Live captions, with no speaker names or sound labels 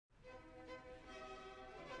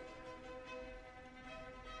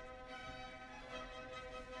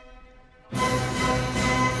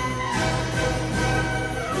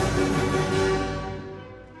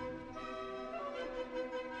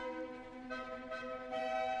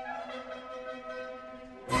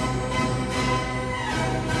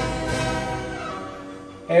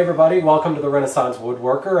Hey everybody, welcome to the Renaissance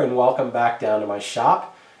Woodworker and welcome back down to my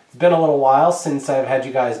shop. It's been a little while since I've had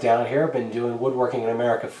you guys down here. I've been doing Woodworking in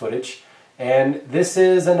America footage, and this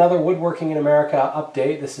is another Woodworking in America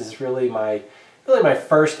update. This is really my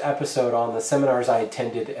first episode on the seminars I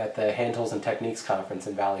attended at the Hand Tools and Techniques Conference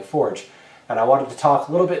in Valley Forge. And I wanted to talk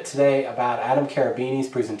a little bit today about Adam Cherubini's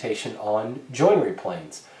presentation on joinery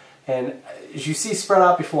planes. And as you see spread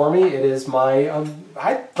out before me, it is my,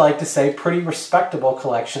 I'd like to say, pretty respectable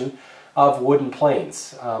collection of wooden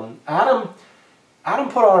planes. Adam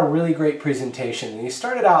put on a really great presentation, and he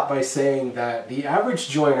started out by saying that the average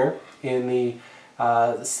joiner in the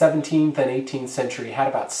 17th and 18th century had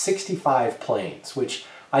about 65 planes, which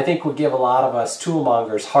I think would give a lot of us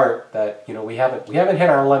toolmongers heart that, you know, we haven't hit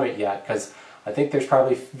our limit yet, because I think there's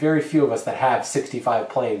probably very few of us that have 65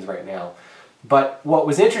 planes right now. But what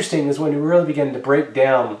was interesting is when we really began to break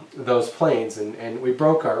down those planes, and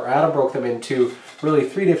Adam broke them into really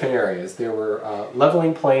three different areas. There were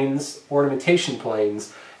leveling planes, ornamentation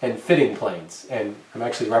planes, and fitting planes. And I'm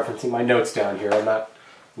actually referencing my notes down here. I'm not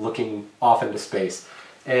looking off into space.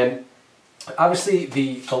 And obviously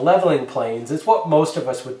the leveling planes is what most of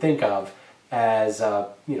us would think of as,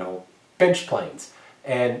 you know, bench planes.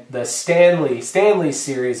 And the Stanley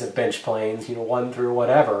series of bench planes, you know, 1 through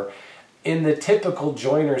whatever, in the typical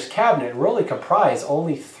joiner's cabinet really comprise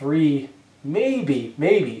only 3,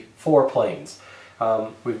 maybe 4 planes.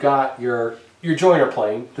 We've got your joiner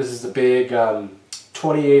plane. This is a big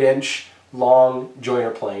 28-inch long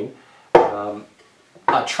joiner plane. A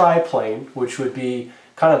tri-plane, which would be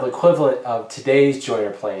kind of the equivalent of today's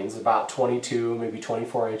joiner planes, about 22, maybe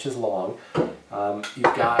 24 inches long. You've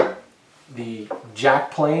got the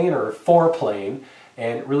jack plane or 4-plane,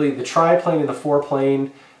 and really the tri-plane and the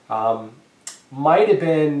 4-plane might have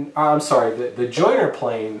been, the joiner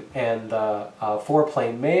plane and the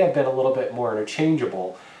 4-plane may have been a little bit more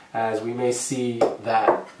interchangeable, as we may see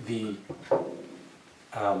that the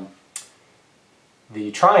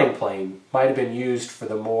trying plane might have been used for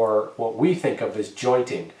the more, what we think of as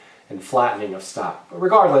jointing and flattening of stock. But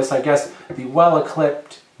regardless, I guess the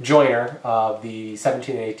well-equipped joiner of the 17th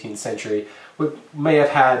and 18th century may have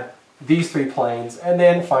had these 3 planes, and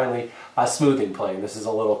then finally a smoothing plane. This is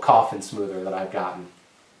a little coffin smoother that I've gotten.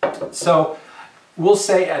 So we'll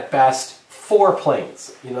say at best 4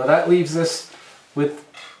 planes. You know, that leaves us with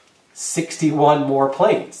 61 more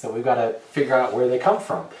planes that we've got to figure out where they come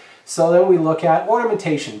from. So then we look at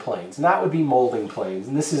ornamentation planes, and that would be molding planes.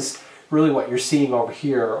 And this is really what you're seeing over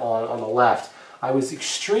here on the left. I was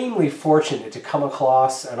extremely fortunate to come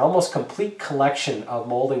across an almost complete collection of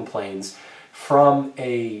molding planes from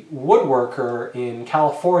a woodworker in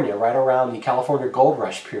California, right around the California Gold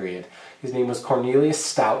Rush period. His name was Cornelius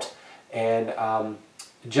Stout, and a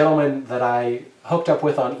gentleman that I hooked up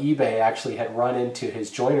with on eBay actually had run into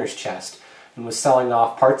his joiner's chest and was selling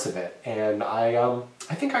off parts of it. And I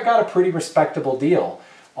think I got a pretty respectable deal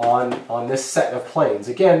on this set of planes.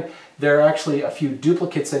 Again, there are actually a few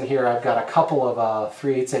duplicates in here. I've got a couple of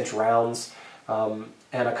 3/8 inch rounds,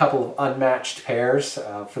 and a couple of unmatched pairs.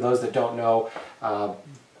 For those that don't know,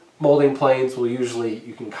 molding planes will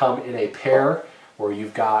you can come in a pair, or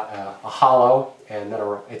you've got a hollow and then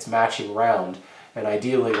it's matching round. And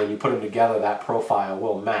ideally, when you put them together, that profile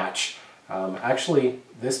will match. Actually,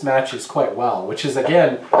 this matches quite well, which is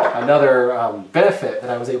again another benefit that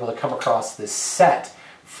I was able to come across this set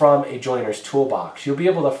from a joiner's toolbox. You'll be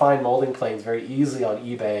able to find molding planes very easily on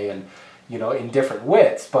eBay, and you know, in different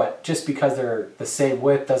widths, but just because they're the same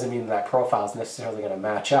width doesn't mean that profile is necessarily going to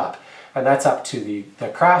match up. And that's up to the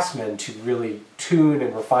craftsman to really tune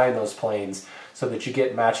and refine those planes so that you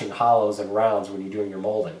get matching hollows and rounds when you're doing your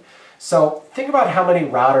molding. So think about how many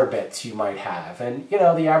router bits you might have. And you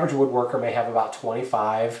know, the average woodworker may have about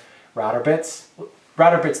 25 router bits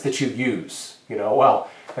that you use. You know, well,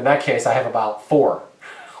 in that case I have about 4.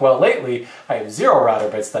 Well, lately, I have 0 router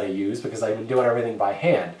bits that I use because I've been doing everything by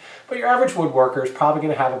hand. But your average woodworker is probably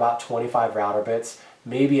going to have about 25 router bits,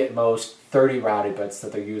 maybe at most 30 router bits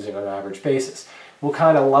that they're using on an average basis. We'll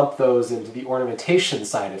kind of lump those into the ornamentation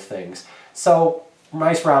side of things. So,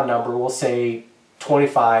 nice round number, we'll say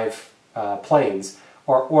 25 planes,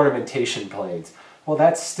 or ornamentation planes. Well,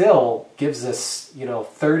 that still gives us, you know,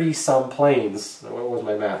 30-some planes. What was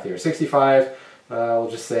my math here? 65. We'll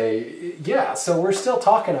just say, yeah, so we're still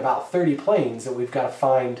talking about 30 planes that we've got to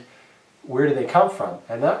find where do they come from.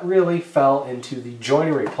 And that really fell into the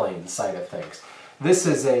joinery plane side of things. This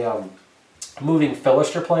is a moving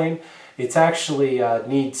philister plane. It's actually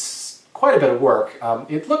needs quite a bit of work.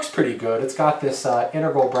 It looks pretty good. It's got this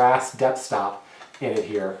integral brass depth stop in it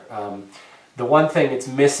here. The one thing it's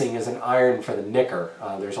missing is an iron for the nicker.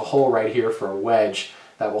 There's a hole right here for a wedge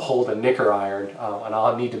that will hold a knicker iron, and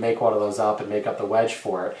I'll need to make one of those up and make up the wedge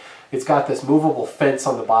for it. It's got this movable fence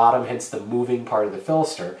on the bottom, hence the moving part of the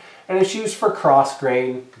filster, and it's used for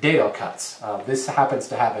cross-grain dado cuts. This happens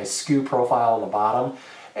to have a skew profile on the bottom,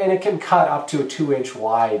 and it can cut up to a 2-inch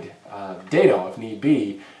wide dado if need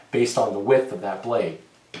be, based on the width of that blade.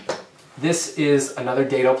 This is another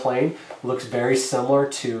dado plane. Looks very similar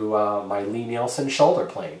to my Lee Nielsen shoulder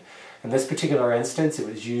plane. In this particular instance, it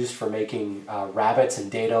was used for making rabbets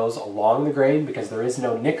and dados along the grain because there is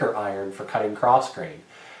no knicker iron for cutting cross grain.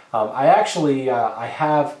 I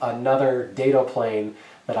have another dado plane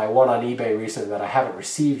that I won on eBay recently that I haven't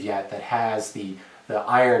received yet that has the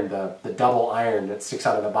iron, the double iron that sticks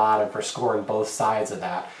out of the bottom for scoring both sides of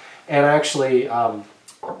that. And actually,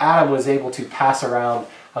 Adam was able to pass around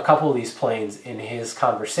a couple of these planes in his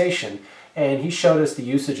conversation, and he showed us the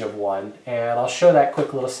usage of one, and I'll show that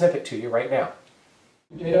quick little snippet to you right now.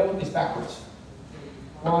 Dado is backwards.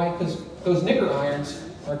 Why? Because those knicker irons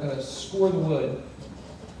are going to score the wood.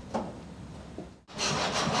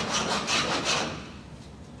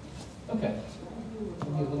 Okay,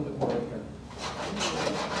 we'll get a little bit more right here.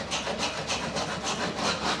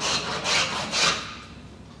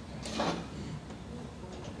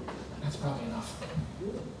 That's probably enough.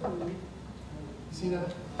 See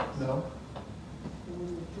that? No.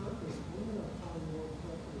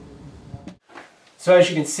 So as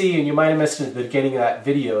you can see, and you might have missed it at the beginning of that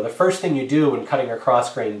video, the first thing you do when cutting a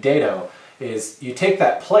cross-grain dado is you take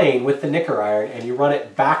that plane with the knicker iron and you run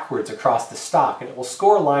it backwards across the stock, and it will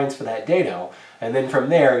score lines for that dado, and then from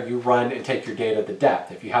there you run and take your dado to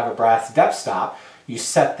depth. If you have a brass depth stop, you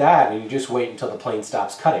set that and you just wait until the plane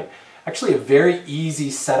stops cutting. Actually a very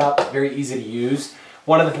easy setup, very easy to use.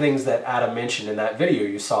 One of the things that Adam mentioned in that video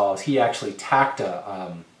you saw is he actually tacked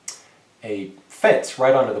a fence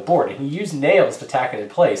right onto the board, and he used nails to tack it in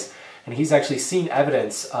place. And he's actually seen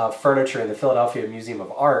evidence of furniture in the Philadelphia Museum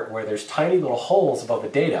of Art where there's tiny little holes above a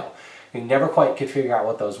dado. He never quite could figure out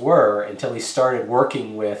what those were until he started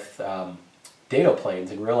working with dado planes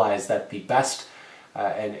and realized that the best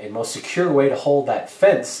and most secure way to hold that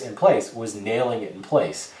fence in place was nailing it in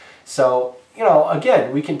place. So, you know,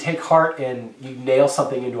 again, we can take heart in you nail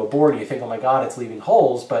something into a board and you think, oh my God, it's leaving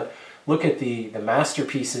holes, but look at the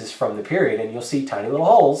masterpieces from the period and you'll see tiny little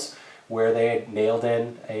holes where they had nailed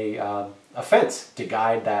in a fence to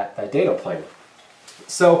guide that dado plane.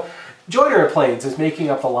 So joinery planes is making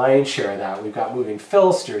up the lion's share of that. We've got moving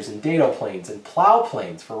filsters and dado planes and plow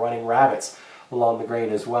planes for running rabbets along the grain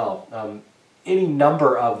as well. Any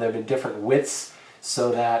number of them in different widths,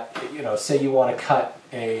 so that, you know, say you want to cut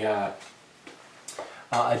a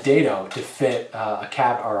dado to fit a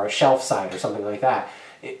cab or a shelf side or something like that.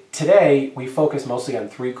 Today we focus mostly on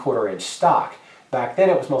 3/4 inch stock. Back then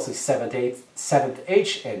it was mostly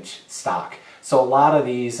 7/8 inch stock. So a lot of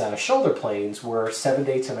these shoulder planes were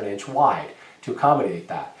 7/8 of an inch wide to accommodate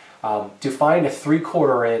that. To find a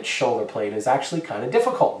 3/4 inch shoulder plane is actually kind of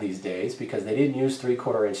difficult these days because they didn't use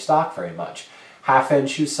 3/4 inch stock very much. 1/2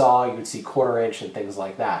 inch you saw, you would see 1/4 inch and things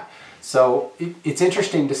like that. So it's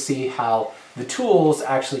interesting to see how the tools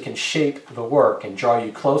actually can shape the work and draw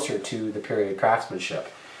you closer to the period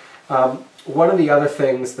craftsmanship. One of the other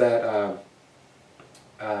things that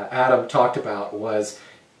Adam talked about was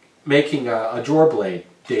making a drawer blade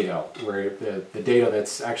dado, where the dado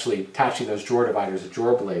that's actually attaching those drawer dividers, the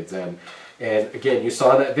drawer blades in. And again, you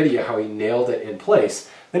saw in that video how he nailed it in place.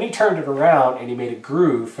 Then he turned it around and he made a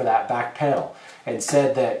groove for that back panel and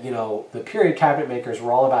said that, you know, the period cabinet makers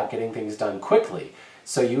were all about getting things done quickly.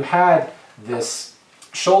 So you had this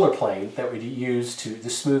shoulder plane that would use to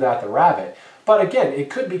smooth out the rabbet. But again, it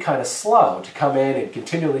could be kind of slow to come in and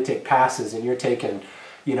continually take passes, and you're taking,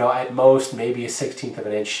 you know, at most maybe a 1/16 of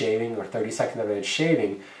an inch shaving or 32nd of an inch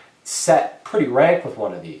shaving set pretty rank with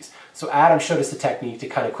one of these. So Adam showed us the technique to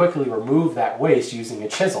kind of quickly remove that waste using a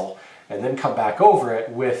chisel and then come back over it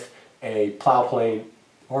with a plow plane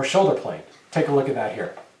or shoulder plane. Take a look at that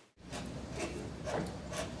here.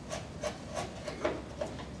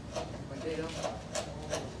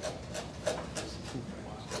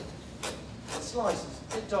 It slices,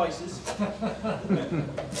 it dices.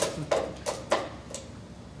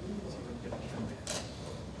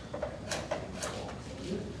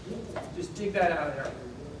 Just dig that out of there.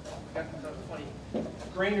 Got the funny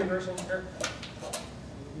grain reversal here.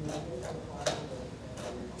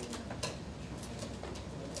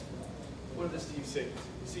 What does Steve say?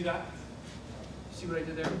 You see that? See what I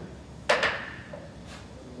did there?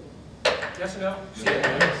 Yes or no? See it?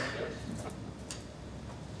 Yes.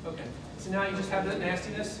 Okay. So now you just have that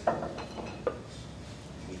nastiness. Get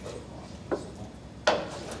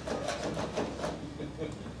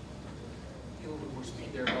a little bit more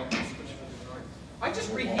speed there.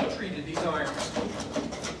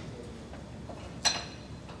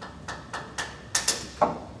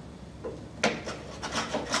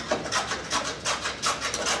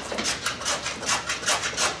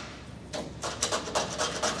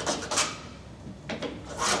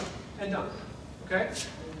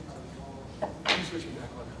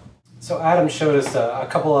 So Adam showed us a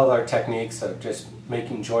couple other techniques of just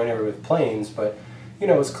making joinery with planes, but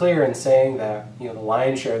it was clear in saying that the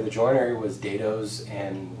lion's share of the joinery was dados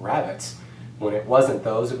and rabbets. When it wasn't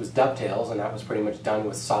those, it was dovetails, and that was pretty much done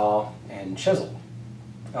with saw and chisel.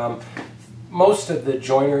 Most of the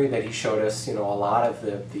joinery that he showed us, a lot of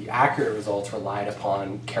the accurate results relied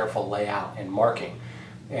upon careful layout and marking.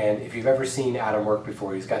 And if you've ever seen Adam work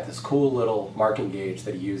before, he's got this cool little marking gauge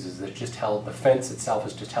that he uses that just held, the fence itself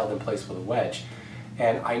is just held in place with a wedge.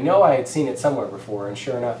 And I know I had seen it somewhere before, and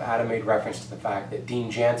sure enough, Adam made reference to the fact that Dean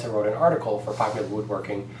Jansen wrote an article for Popular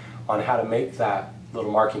Woodworking on how to make that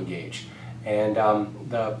little marking gauge. And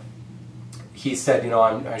he said,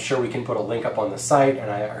 I'm sure we can put a link up on the site, and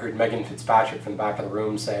I heard Megan Fitzpatrick from the back of the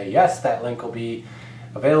room say, yes, that link will be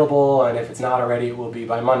available, and if it's not already, it will be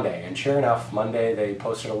by Monday. And sure enough, Monday they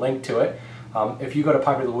posted a link to it. If you go to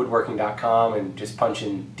popularwoodworking.com and just punch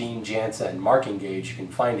in Dean Jansen marking gauge, you can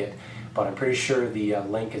find it. But I'm pretty sure the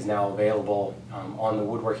link is now available on the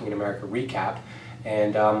Woodworking in America recap.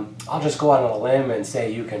 And I'll just go out on a limb and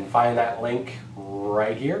say you can find that link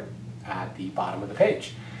right here at the bottom of the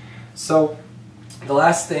page. So the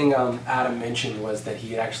last thing Adam mentioned was that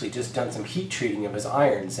he had actually just done some heat treating of his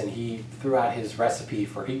irons, and he threw out his recipe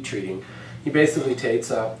for heat treating. He basically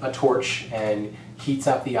takes a torch and heats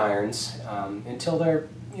up the irons until they're,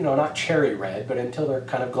 not cherry red, but until they're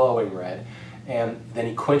kind of glowing red. And then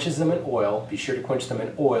he quenches them in oil. Be sure to quench them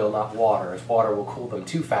in oil, not water, as water will cool them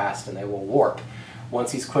too fast and they will warp.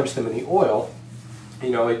 Once he's quenched them in the oil,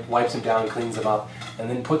 it wipes them down, cleans them up, and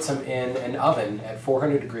then puts them in an oven at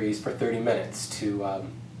 400 degrees for 30 minutes to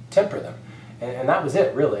temper them. And that was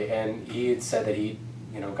it, really. And he had said that he,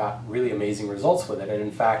 got really amazing results with it. And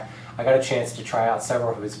in fact, I got a chance to try out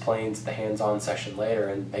several of his planes at the hands-on session later,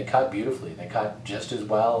 and they cut beautifully. They cut just as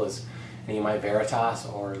well as any of my Veritas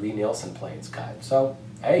or Lee Nielsen planes cut. So,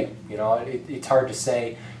 hey, it's hard to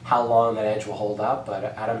say how long that edge will hold up, but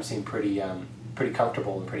Adam seemed pretty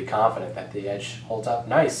comfortable and pretty confident that the edge holds up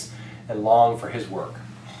nice and long for his work.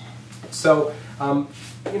 So,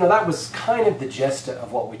 that was kind of the gist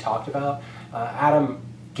of what we talked about. Adam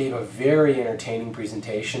gave a very entertaining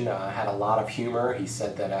presentation, had a lot of humor. He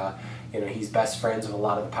said that he's best friends with a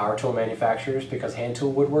lot of the power tool manufacturers because hand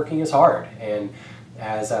tool woodworking is hard. And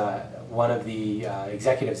as one of the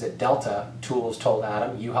executives at Delta Tools told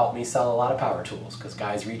Adam, you help me sell a lot of power tools because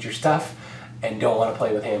guys read your stuff and don't want to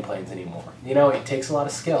play with hand planes anymore. It takes a lot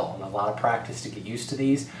of skill and a lot of practice to get used to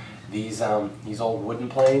these old wooden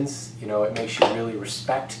planes. It makes you really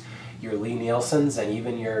respect your Lee Nielsens and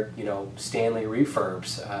even your Stanley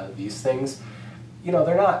refurbs. These things,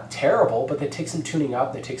 they're not terrible, but they take some tuning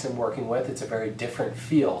up, they take some working with. It's a very different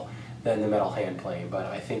feel than the metal hand plane, but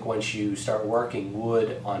I think once you start working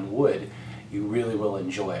wood on wood, you really will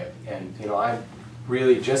enjoy it. And I'm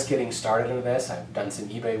really just getting started into this. I've done some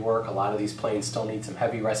eBay work. A lot of these planes still need some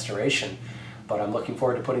heavy restoration, but I'm looking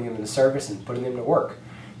forward to putting them into service and putting them to work.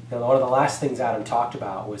 One of the last things Adam talked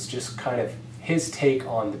about was just kind of his take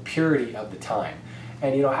on the purity of the time.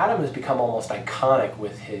 And Adam has become almost iconic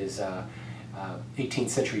with his 18th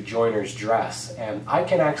century joiner's dress, and I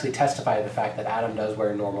can actually testify to the fact that Adam does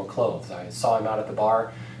wear normal clothes. I saw him out at the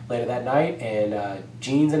bar later that night in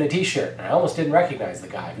jeans and a t-shirt, and I almost didn't recognize the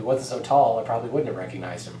guy. If he wasn't so tall, I probably wouldn't have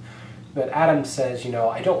recognized him. But Adam says,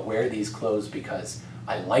 I don't wear these clothes because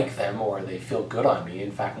I like them or they feel good on me.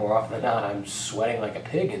 In fact, more often than not, I'm sweating like a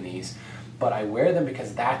pig in these, but I wear them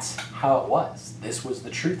because that's how it was. This was the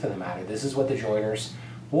truth of the matter. This is what the joiners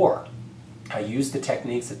wore. I use the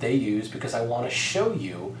techniques that they use because I want to show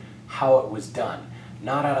you how it was done.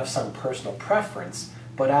 Not out of some personal preference,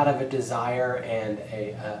 but out of a desire and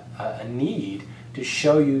a need to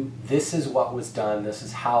show you this is what was done, this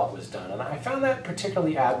is how it was done. And I found that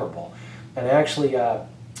particularly admirable. And I actually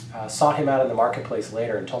sought him out in the marketplace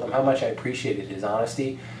later and told him how much I appreciated his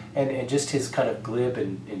honesty and just his kind of glib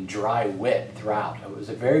and dry wit throughout. It was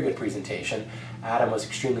a very good presentation. Adam was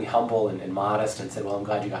extremely humble and modest and said, well, I'm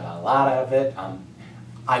glad you got a lot out of it.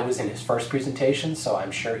 I was in his first presentation, so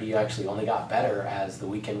I'm sure he actually only got better as the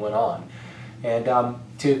weekend went on. And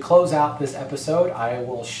to close out this episode, I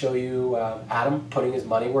will show you Adam putting his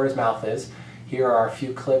money where his mouth is. Here are a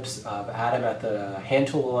few clips of Adam at the Hand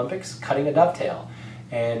Tool Olympics cutting a dovetail.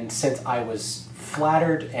 And since I was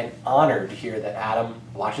flattered and honored to hear that Adam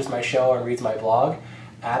watches my show and reads my blog,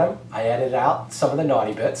 Adam, I edited out some of the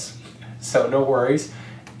naughty bits, so no worries.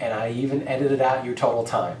 And I even edited out your total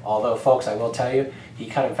time. Although, folks, I will tell you, he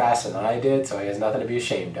cut him faster than I did, so he has nothing to be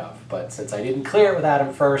ashamed of. But since I didn't clear it with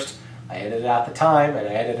Adam first, I edited out the time and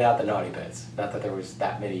I edited out the naughty bits. Not that there was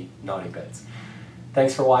that many naughty bits.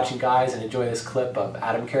 Thanks for watching, guys, and enjoy this clip of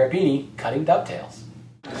Adam Cherubini cutting dovetails.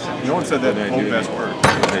 No one said that whole best work.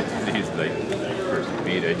 He's like first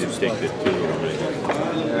meat. I just take the two of them,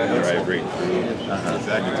 drive right through.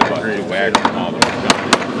 Exactly. To wax and all the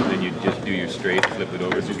stuff. Then you just do your straight, flip it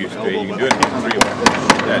over, do your straight. You can do it in 3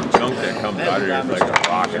 That chunk that comes out of there is like a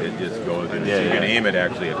rocket. It just goes. And you can aim it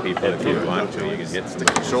actually at people if you want to. You can hit the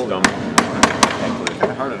stomach. It's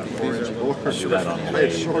kind of hard on a 4-inch board. I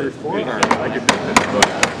had shorter forearm. I could do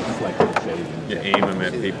You aim them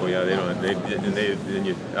at people, yeah, they don't, then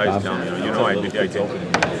you, I was telling you, I can,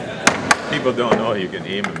 people don't know you can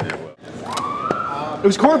aim them that well. It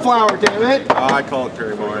was cornflower, damn it! I call it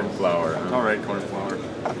Perry Moore. Cornflower. All right, cornflower.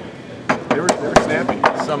 They were snappy.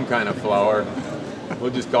 Some kind of flour.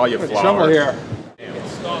 We'll just call you flour. Trouble here.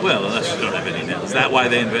 Well, unless you don't have any nails. Is that why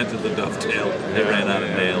they invented the dovetail? They ran out of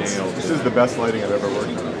nails. This is the best lighting I've ever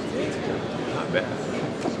worked on. I bet.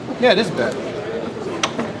 Yeah, it is bad.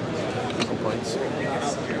 Complaints. We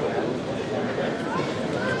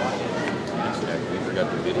forgot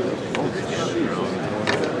the video.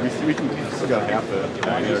 We still got half the.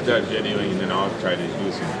 I'm going to start videoing and then I'll try to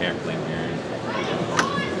do some heckling here.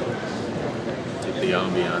 Get the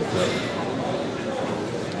ambiance up.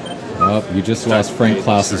 Oh, you just lost Frank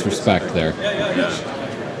Klaus's respect there.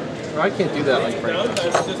 I can't do that like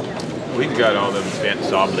Frank. We've got all them bent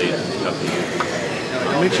saw blades and stuff to use.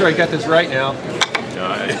 I'll make sure I got this right now. No,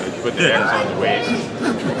 I put the X on the waist.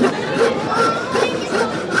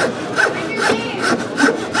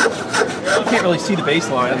 I can't really see the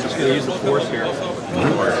baseline. I'm just going to use the force here.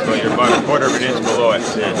 So you're about a quarter of an inch below it.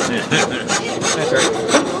 That's right.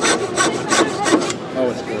 Oh,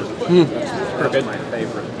 it's good. That's my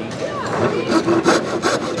favorite detail.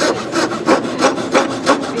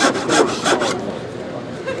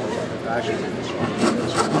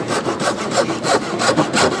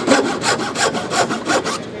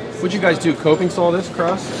 What'd you guys do? Coping saw this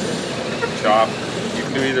cross? Chop. You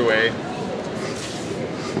can do either way.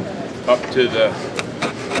 Up to the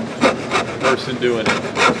person doing it.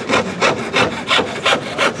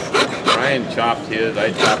 Ryan chopped his,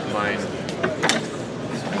 I chopped mine.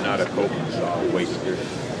 I'm not a coping saw waster.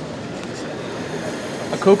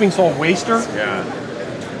 A coping saw waster? Yeah.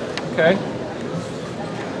 Okay.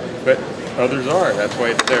 But others are, that's why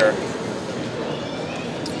it's there.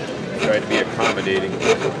 Try to be accommodating.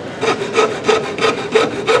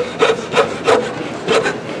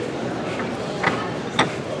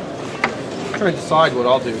 I'm trying to decide what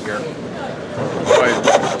I'll do here. Always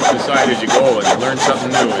decide as you go and you learn something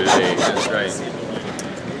new today. That's right.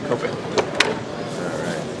 Cope it.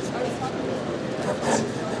 Alright.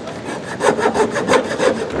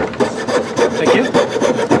 Thank you.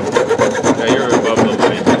 Yeah, you're above the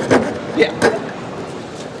line. Yeah.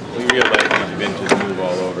 We realize these benches move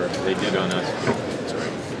all over. They did on us.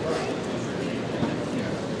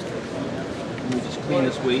 Let me just clean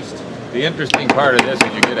this waste. The interesting part of this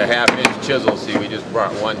is you get a 1/2-inch chisel. See, we just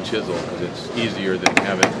brought one chisel because it's easier than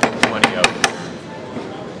having 20 of them.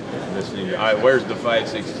 Where's the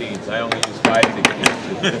 5/16? I only use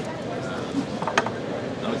 5/16.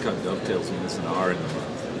 I'll cut dovetails when it's an R in the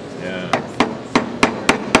month. Yeah.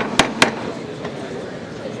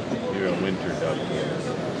 You're a winter dovetail.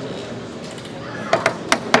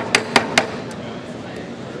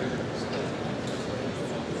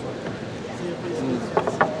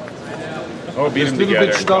 Oh, beat them together. Little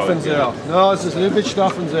bit stuff in there. No, it's just a little bit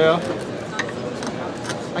stuff in there.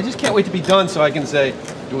 I just can't wait to be done so I can say,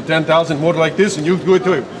 do 10,000 more like this and you do it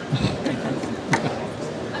too.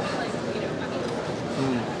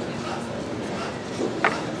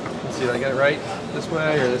 Let's see, did I get it right? This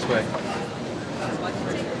way or this way?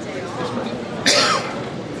 This way.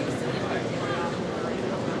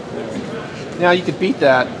 Now you could beat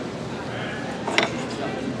that.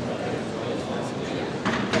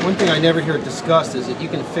 One thing I never hear discussed is that you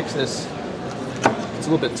can fix this. It's a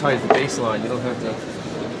little bit tight at the baseline. You don't have to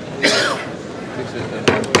fix it.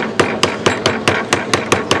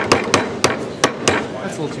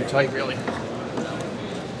 That's a little too tight, really.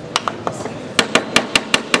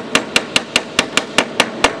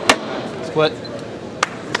 Split.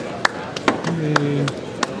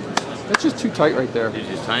 That's just too tight right there. Did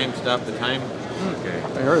you stop the time? Okay.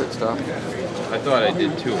 I heard it stop. I thought I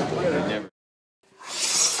did too. I never.